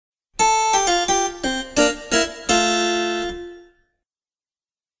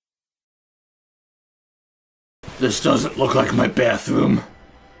This doesn't look like my bathroom.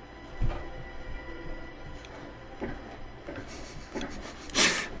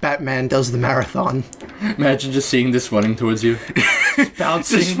 Batman does the marathon. Imagine just seeing this running towards you.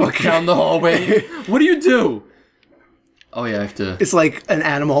 Bouncing down the hallway. What do you do? Oh yeah, I have to... It's like an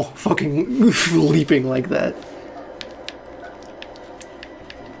animal fucking leaping like that.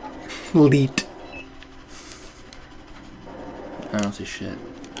 Leet. I don't see shit.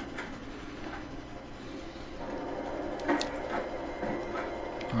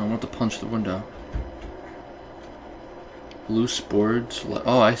 Oh, I want to punch the window. Loose boards.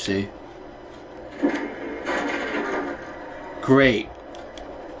 Oh, I see. Great.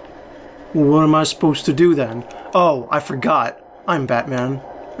 What am I supposed to do then? Oh, I forgot. I'm Batman.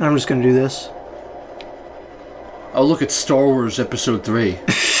 And I'm just gonna do this. Oh, look, it's Star Wars Episode 3.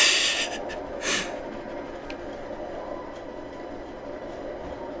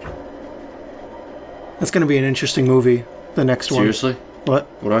 That's gonna be an interesting movie. The next one. Seriously? What?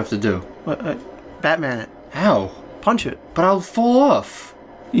 What do I have to do? What? Batman it. How? Punch it. But I'll fall off.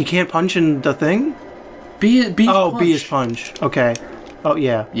 You can't punch in the thing? B oh, punch. B is punch. Okay. Oh,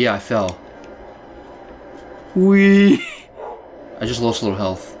 yeah. Yeah, I fell. Wee. I just lost a little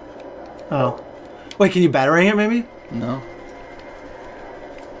health. Oh. Wait, can you battering it, maybe? No.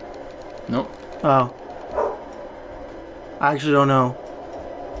 Nope. Oh. I actually don't know.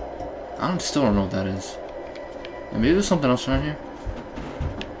 Still don't know what that is. Maybe there's something else around here.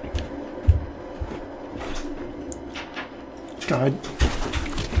 God.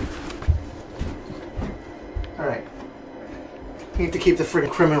 Alright. I need to keep the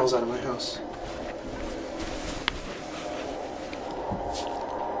freaking criminals out of my house.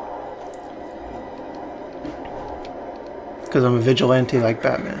 Because I'm a vigilante like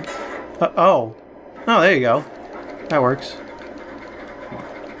Batman. Oh. Oh, there you go. That works.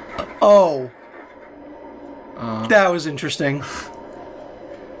 Oh. That was interesting.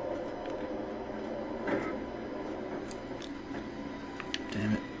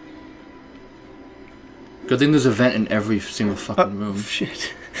 Damn it. Good thing there's a vent in every single fucking room.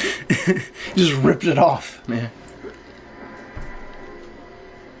 Shit. Just ripped it off. Yeah.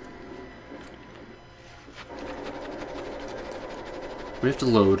 We have to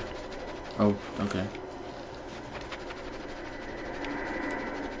load. Oh, okay.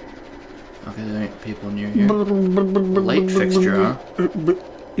 Okay, there ain't people near here. Light fixture, huh?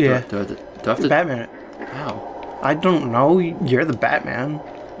 Yeah. Do I have to... Batman. How? I don't know. You're the Batman.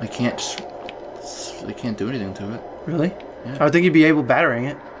 I can't do anything to it. Really? Yeah. I would think you'd be able battering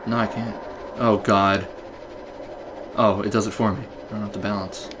it. No, I can't. Oh, God. Oh, it does it for me. I don't have to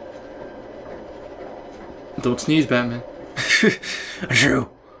balance. Don't sneeze, Batman. True.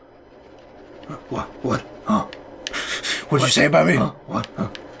 What? Huh? What'd you say about me? What?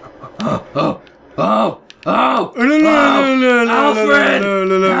 Oh! Alfred!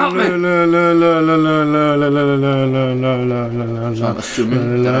 Help me! So I'm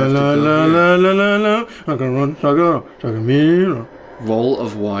assuming that I have to go here. Roll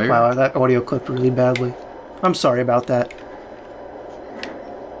of wire? Wow, that audio clipped really badly. I'm sorry about that.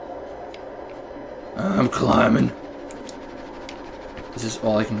 I'm climbing. Is this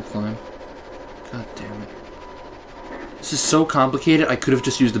all I can climb? God damn it. This is so complicated, I could have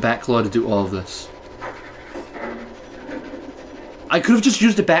just used the bat claw to do all of this. I could have just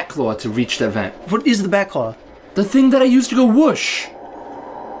used the bat claw to reach that vent. What is the bat claw? The thing that I used to go whoosh.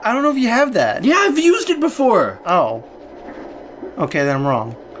 I don't know if you have that. Yeah, I've used it before. Oh. Okay, then I'm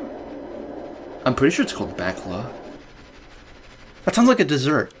wrong. I'm pretty sure it's called the bat claw. That sounds like a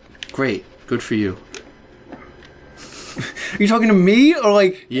dessert. Great. Good for you. Are you talking to me or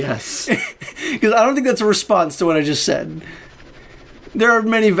like... Yes. Because I don't think that's a response to what I just said. There are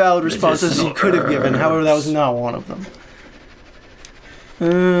many valid responses you could have given, however that was not one of them.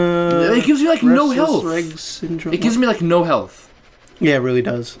 It gives me like no health. Syndrome. It gives me like no health. Yeah, it really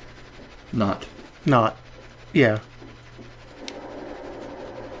does. Not. Yeah.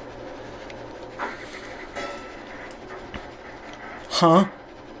 Huh?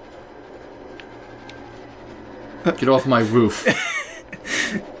 Get off my roof.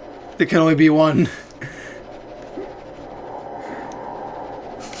 There can only be one.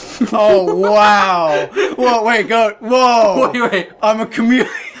 Oh, wow. Whoa, wait, go. Whoa. Wait. I'm a chameleon.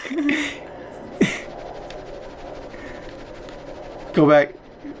 Go back.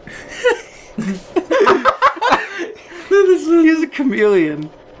 He's a chameleon.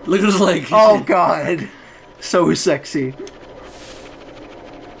 Look at his leg. Oh, God. So sexy.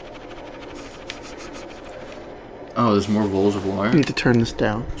 Oh, there's more rolls of wire? I need to turn this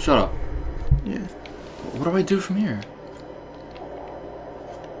down. Shut up. Yeah. What do I do from here?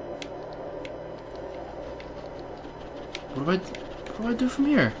 What do I do from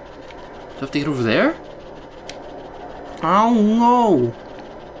here? Do I have to get over there? I don't know.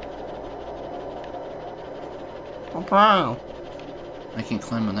 Wow. I can't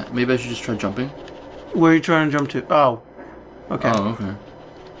climb on that. Maybe I should just try jumping? Where are you trying to jump to? Oh. Okay. Oh, okay.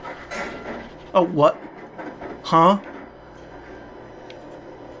 Oh, what? Huh?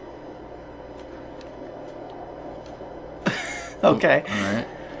 Okay. Alright.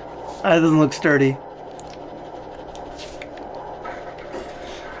 That doesn't look sturdy.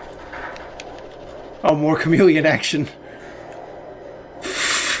 Oh, more chameleon action.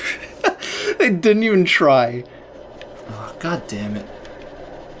 They didn't even try. Oh, God damn it.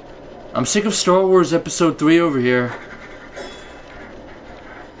 I'm sick of Star Wars Episode 3 over here.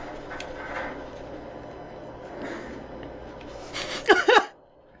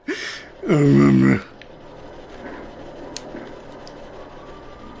 I remember.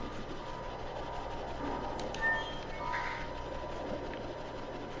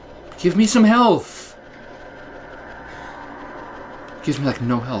 Give me some health. Gives me like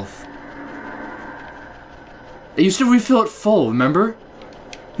no health. I used to refill it full, remember?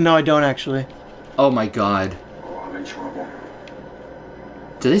 No, I don't actually. Oh my god. Oh, I'm in trouble.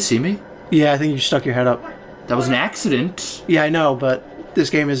 Did they see me? Yeah, I think you stuck your head up. That was an accident. Yeah, I know, but this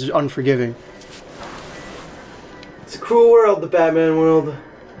game is unforgiving. It's a cruel world, the Batman world.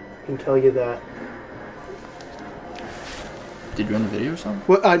 I can tell you that. Did you end the video or something?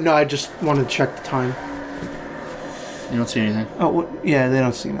 Well, no, I just wanted to check the time. You don't see anything? Oh, well, yeah, they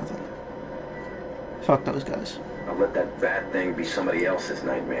don't see nothing. Fuck those guys. I'll let that bad thing be somebody else's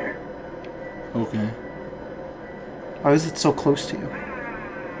nightmare. Okay. Why is it so close to you?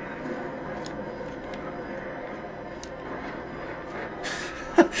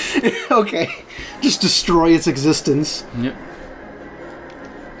 Okay. Just destroy its existence. Yep.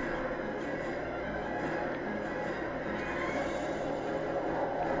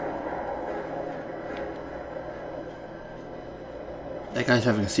 That guy's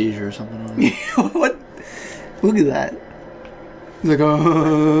having a seizure or something. What? Look at that. He's like,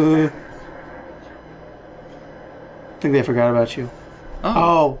 I think they forgot about you.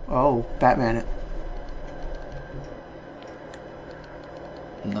 Oh, Batman it.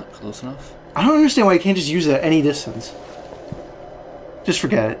 Not close enough. I don't understand why you can't just use it at any distance. Just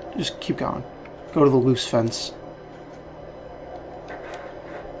forget it. Just keep going. Go to the loose fence.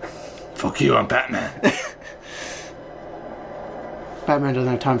 Fuck you, I'm Batman. Batman doesn't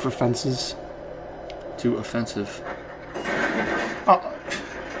have time for fences. Too offensive. Oh.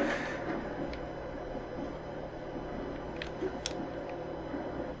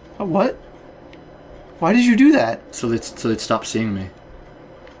 Oh, what? Why did you do that? So they'd stop seeing me.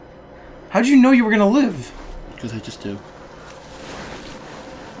 How did you know you were gonna live? Because I just do.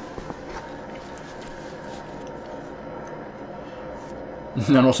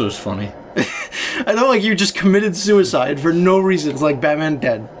 That also is funny. I thought like you just committed suicide for no reason. It's like Batman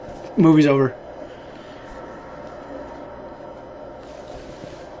dead. Movie's over.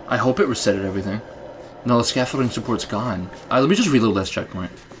 I hope it resetted everything. No, the scaffolding support's gone. Let me just reload this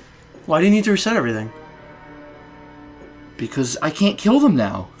checkpoint. Why do you need to reset everything? Because I can't kill them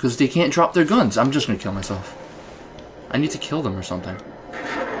now. Because they can't drop their guns. I'm just gonna kill myself. I need to kill them or something.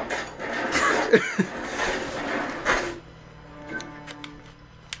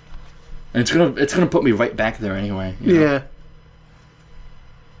 And it's gonna put me right back there anyway. You know? Yeah.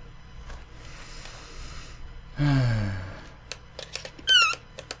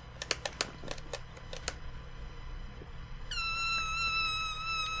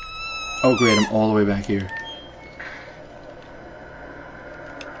 Oh great, I'm all the way back here.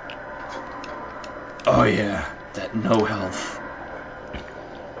 Oh yeah, that no health.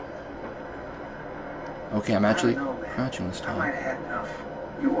 Okay, I'm actually crouching this I might time. have had enough.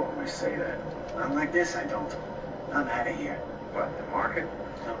 You always say that. Not like this, I don't. I'm out of here. What, the market?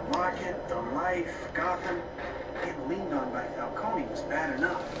 The market, the life, Gotham. Getting leaned on by Falcone was bad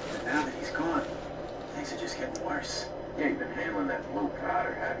enough. But now that he's gone, things are just getting worse. You ain't been handling that blue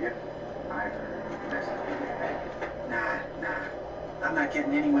powder, have you? I've messed with your head. Nah. I'm not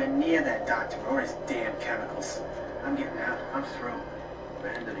getting anywhere near that doctor or his damn chemicals. I'm getting out. I'm through.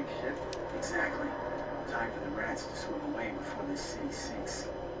 Abandoning ship? Exactly. Time for the rats to swim away before this city sinks.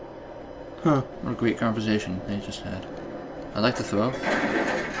 Huh. What a great conversation they just had. I'd like to throw.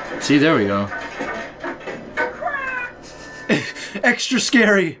 See, there we go. Extra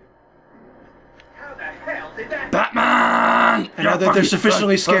scary. How the hell did that... Batman! And now that they're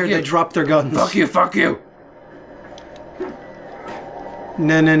sufficiently scared, they drop their guns. Fuck you, fuck you!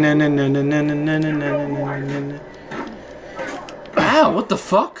 No, no, no, no, no, no, no, no, no, no, no, no, no, no. Ow, what the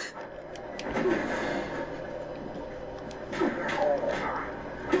fuck?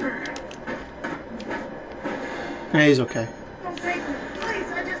 Yeah, he's okay. Don't take me, please.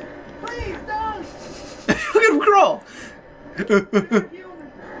 Please don't. Look at him crawl.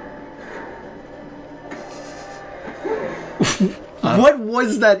 What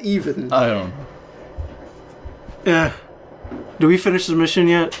was that even? I don't know. Yeah. Do we finish the mission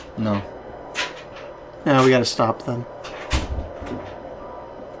yet? No. Yeah, we gotta stop then.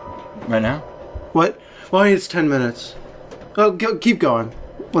 Right now? What? Well, it's 10 minutes. Oh, keep going.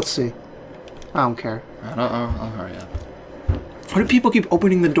 Let's see. I don't care. I'll hurry up. Why do people keep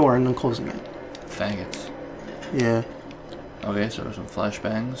opening the door and then closing it? Faggots. Yeah. Okay, so some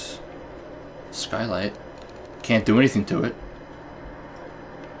flashbangs. Skylight. Can't do anything to it.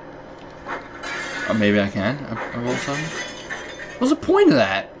 Or maybe I can. I roll something. What's the point of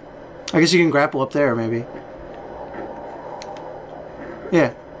that? I guess you can grapple up there, maybe.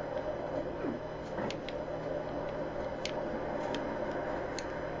 Yeah.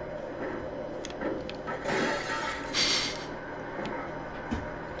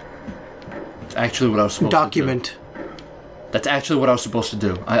 It's actually what I was supposed Document. to do. That's actually what I was supposed to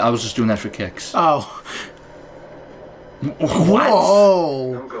do. I was just doing that for kicks. Oh. What?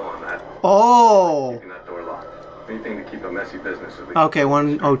 Whoa. Don't go on that. Oh. Keeping that door locked. Anything to keep a messy business at least. Okay,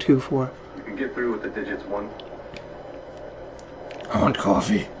 1024. You can get through with the digits 1. I want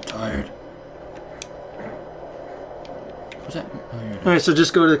coffee. I'm tired. What's that? Oh, here it is. Alright, so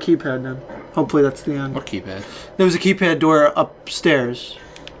just go to the keypad then. Hopefully that's the end. What keypad? There was a keypad door upstairs,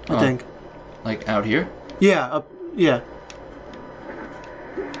 I think. Like out here? Yeah, yeah.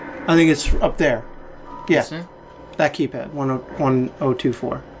 I think it's up there. Yeah, This thing? that keypad,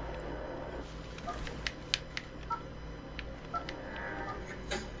 1024.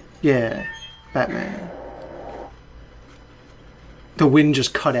 Yeah, Batman. The wind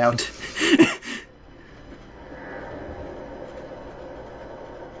just cut out.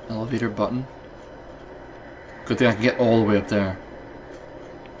 Elevator button. Good thing I can get all the way up there.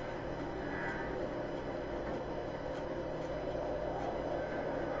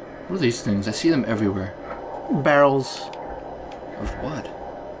 What are these things? I see them everywhere. Barrels, Of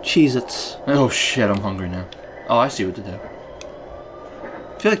what? Cheez-Its. Oh shit, I'm hungry now. Oh, I see what to do.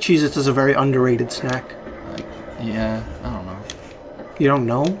 I feel like Cheez-Its is a very underrated snack. Yeah, I don't know. You don't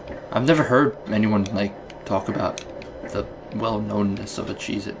know? I've never heard anyone, like, talk about the well-knownness of a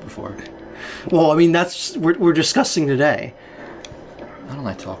Cheez-It before. Well, I mean, that's we're discussing today. I don't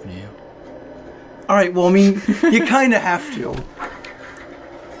like talking to you. Alright, well, I mean, you kind of have to.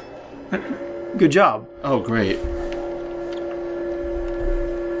 Good job. Oh, great.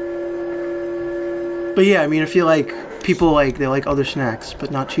 But yeah, I mean, I feel like people they like other snacks,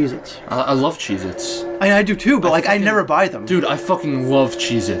 but not Cheez-Its. I love Cheez-Its. I do too, but I never buy them. Dude, I fucking love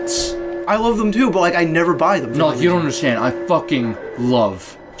Cheez-Its. I love them too, but I never buy them. No, you don't understand. I fucking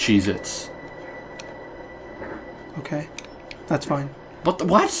love Cheez-Its. Okay, that's fine. What the,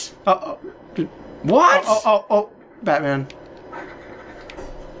 what? What? What? Oh, Batman.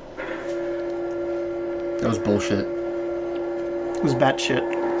 That was bullshit. It was bat shit.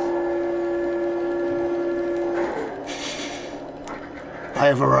 I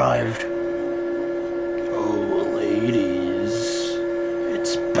have arrived. Oh, ladies.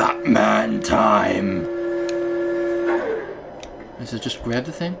 It's Batman time. Is it just grab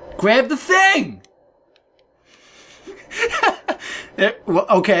the thing? Grab the thing! Well,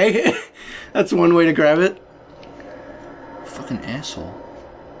 okay. That's one way to grab it. Fucking asshole.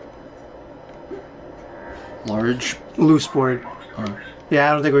 Large. Loose board. Oh. Yeah,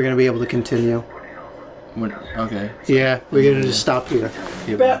 I don't think we're going to be able to continue. Okay. Yeah, we're going to just stop here.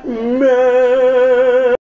 Yeah. Batman!